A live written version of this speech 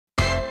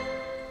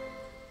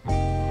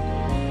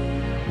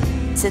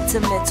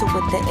Sentimental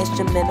with the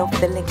instrumental,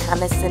 feeling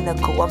kinda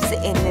cynical. I'm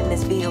sitting in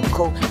this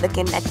vehicle,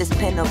 looking at this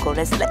pinnacle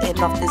that's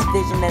letting off this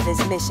vision of this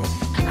mission.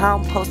 How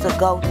I'm supposed to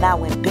go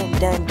now and been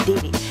done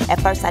did it.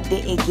 At first I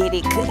didn't get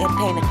it, couldn't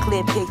paint a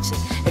clear picture.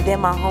 And then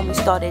my homie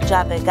started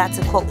driving, got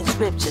to quoting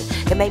scripture.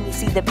 It made me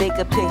see the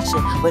bigger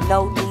picture, with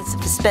no needs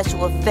for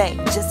special effect.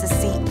 Just to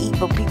see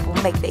evil people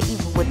make their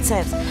evil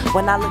attempts.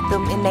 When I look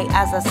them in their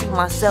eyes, I see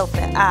myself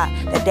and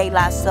the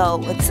daylight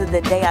soul, until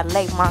the day I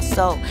lay my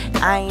soul.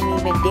 I ain't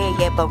even there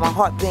yet, but my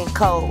heart been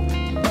cold.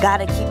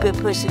 Gotta keep it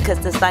pushing, cause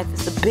this life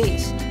is a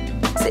bitch.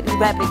 City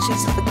rapping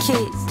treats for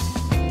kids.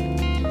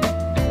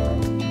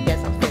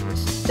 Yes, I'm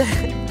finished.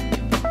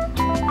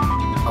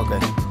 Okay,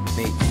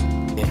 me,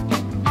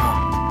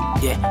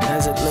 yeah.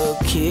 As a little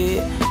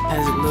kid,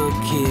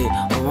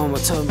 my mama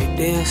told me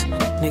this: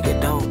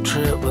 nigga don't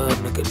trip, but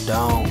nigga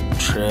don't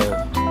trip.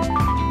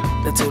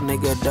 Little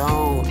nigga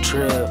don't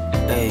trip,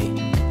 ayy,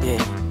 yeah.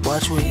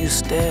 Watch where you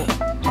step,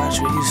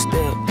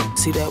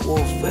 see that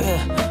warfare.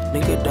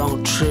 Nigga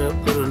don't trip,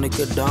 little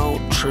nigga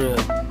don't trip,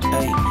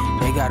 ayy.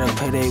 They gotta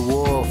pay their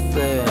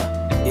warfare,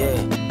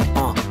 yeah.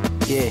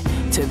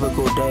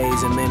 Typical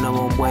days and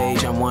minimum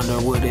wage. I'm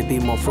wondering, would it be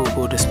more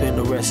frugal to spend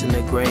the rest in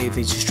the grave?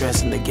 Each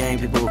stressing the game.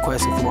 People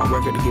requesting for my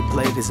record to get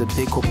played. It's a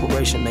big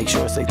corporation. Make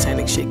sure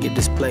satanic shit get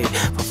displayed.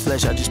 For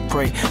flesh, I just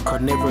pray.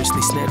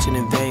 Carniverously snatching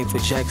in vain for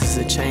jackets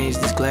and chains.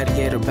 These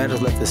gladiator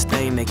battles left a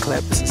stain. They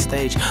clap as a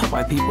stage.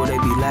 White people, they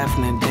be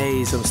laughing in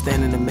days. I'm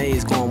standing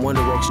amazed, going one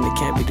direction. It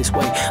can't be this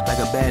way. Like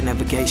a bad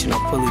navigation,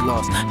 I'm fully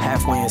lost.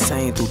 Halfway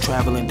insane through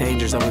traveling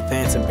dangers. I'm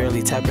advancing,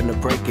 barely tapping the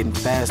brake, getting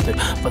faster.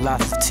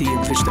 Velocity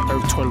and fish the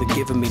earth twirling,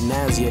 giving me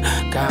nausea.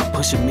 God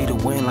pushing me to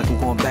win like I'm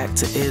going back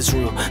to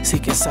Israel.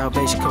 Seeking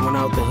salvation, coming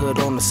out the hood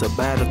on a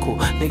sabbatical.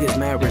 Niggas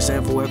mad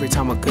resentful every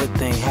time a good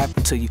thing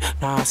happen to you.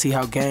 Now I see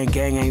how gang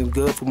ain't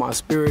good for my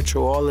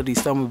spiritual. All of these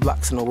stumbling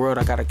blocks in the world,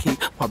 I gotta keep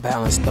my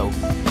balance though.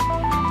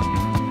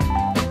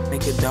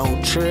 Nigga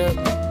don't trip,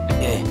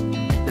 yeah.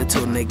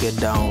 Little nigga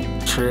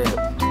don't trip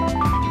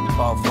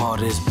off all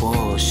this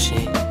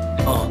bullshit.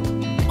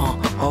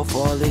 Off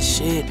all this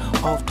shit,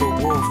 off the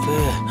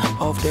warfare,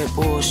 off that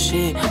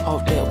bullshit,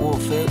 off that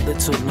warfare.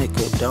 Little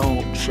nigga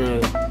don't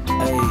trip,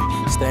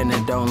 ayy.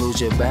 Standing, don't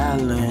lose your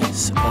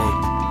balance,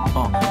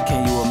 ayy.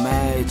 Can you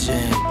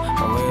imagine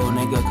a real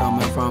nigga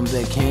coming from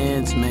the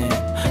kinsman,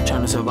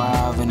 trying to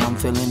survive and I'm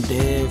feeling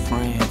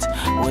different.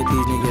 With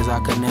these niggas I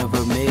could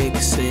never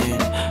mix in.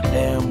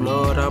 Damn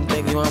Lord, I'm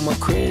thinking I'm a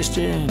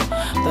Christian.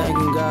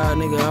 Thanking God,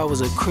 nigga, I was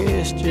a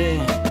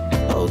Christian.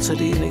 Oh, to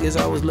these niggas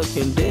I was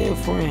looking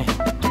different.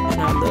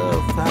 And I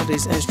love how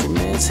these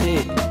instruments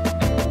hit.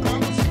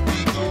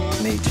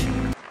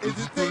 It's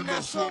the thing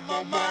that's on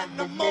my mind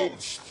the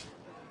most.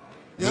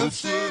 You know what I'm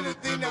saying? The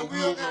thing that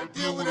we all gotta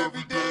deal with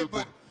every day,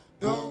 but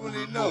don't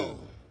really know.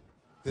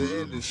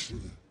 The industry.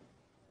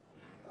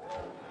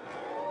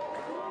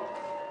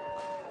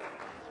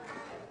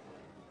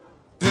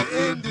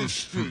 The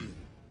industry.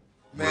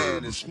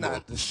 Man, it's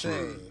not the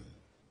same.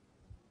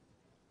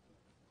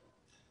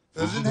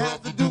 Doesn't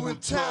have to do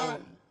with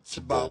talent. It's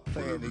about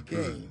playing the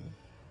game.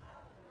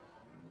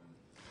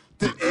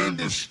 The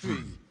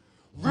industry.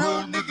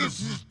 Real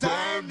niggas is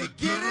dying to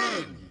get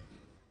in.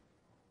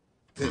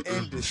 The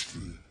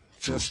industry.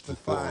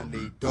 Justifying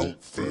they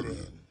don't fit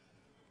in.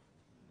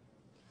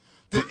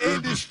 The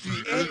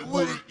industry ain't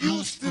what it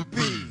used to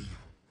be.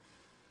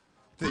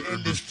 The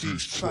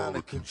industry's trying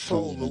to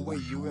control the way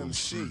you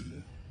MC.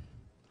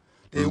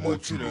 They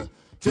want you to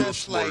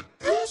dress like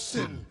this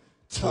and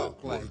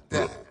talk like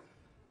that.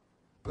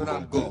 But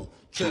I'm gonna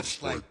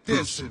dress like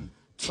this and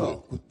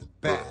talk with the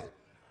bat.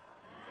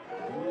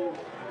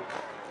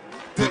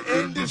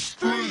 The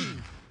industry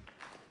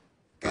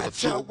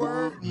got your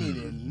word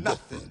meaning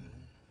nothing.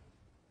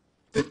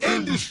 The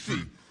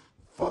industry,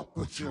 fuck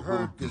what you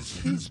heard, cause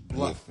he's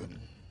bluffing.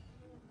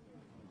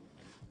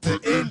 The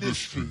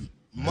industry,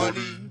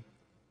 money,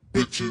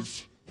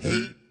 bitches,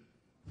 hate,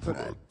 but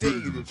I dare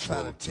you to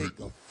try to take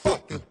a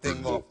fucking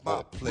thing off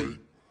my plate.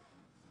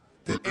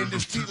 The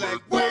industry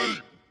like,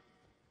 wait,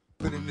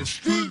 but in the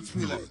streets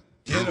we like,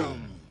 get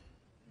 'em.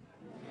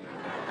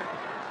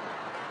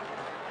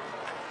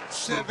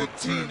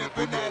 17 up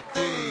in that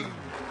thing,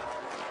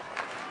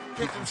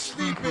 catch 'em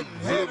sleeping,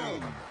 hit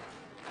 'em.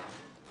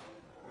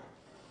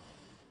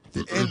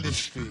 The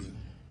industry,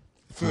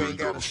 if you ain't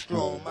got a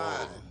strong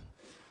mind,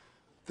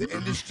 the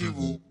industry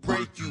will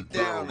break you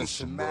down, it's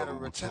a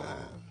matter of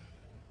time.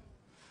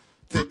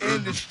 The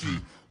industry,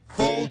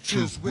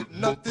 vultures with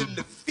nothing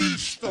to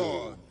feast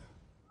on.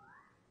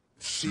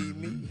 See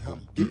me,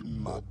 I'm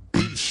getting my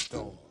beast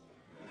on.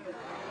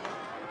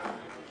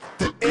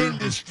 The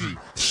industry,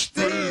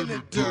 stay in the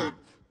dirt,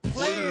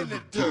 play in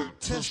the dirt,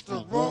 test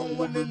the wrong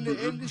one in the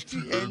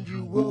industry and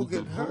you will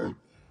get hurt.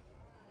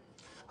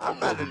 I'm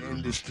not an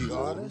industry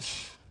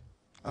artist,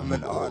 I'm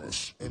an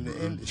artist in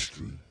the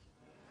industry.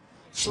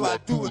 So I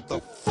do what the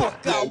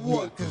fuck I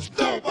want, cause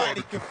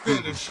nobody can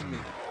finish me.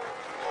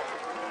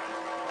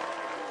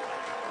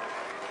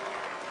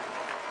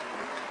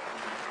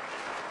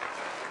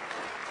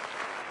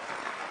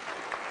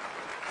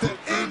 The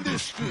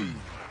industry,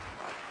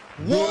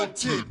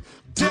 Wanted,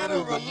 dead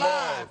or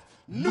alive,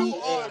 new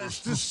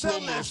artists to sell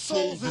their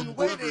souls and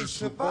where they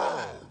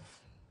survive.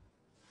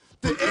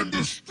 The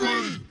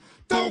industry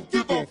don't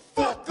give a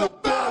fuck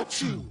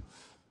about you,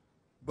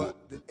 but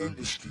the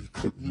industry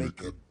could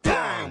make a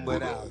dime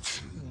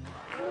without you.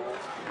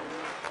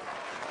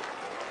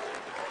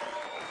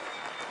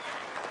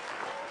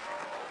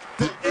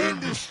 The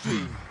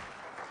industry,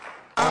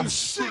 I'm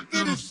sick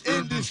of this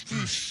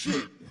industry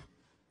shit.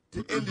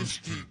 The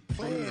industry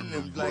playing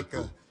them like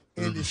a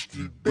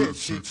industry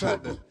bitch. They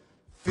tried to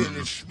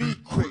finish me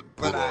quick,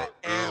 but I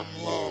am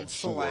long,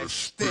 so I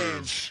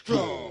stand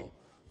strong.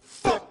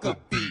 Fuck a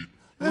beat,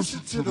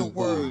 listen to the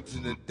words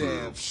in the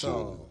damn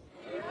song.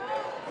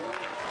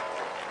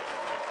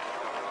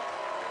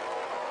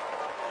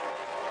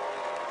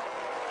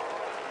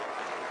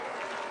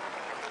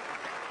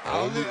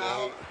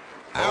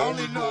 I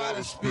only know how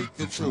to speak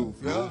the truth,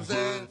 you know what I'm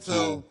saying?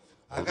 So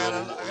I got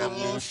a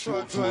little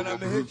short joint I'm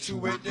gonna hit you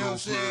with, you know what I'm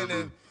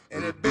saying?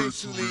 And it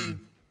basically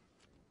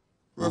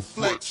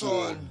reflects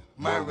on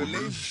my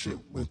relationship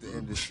with the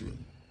industry.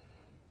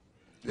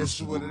 This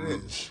is what it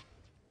is.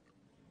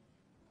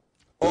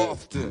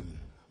 Often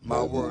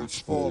my words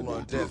fall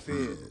on deaf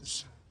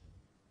ears.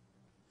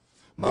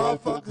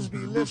 Motherfuckers be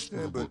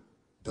listening but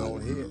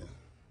don't hear.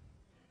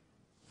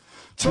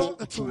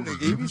 Talking to a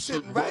nigga, he be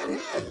sitting right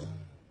here.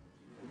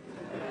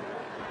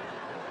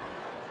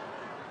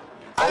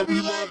 I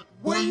be like,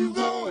 where you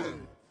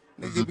going?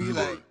 Nigga be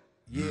like,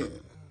 yeah.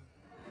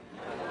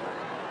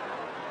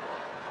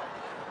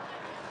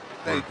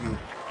 Thank you.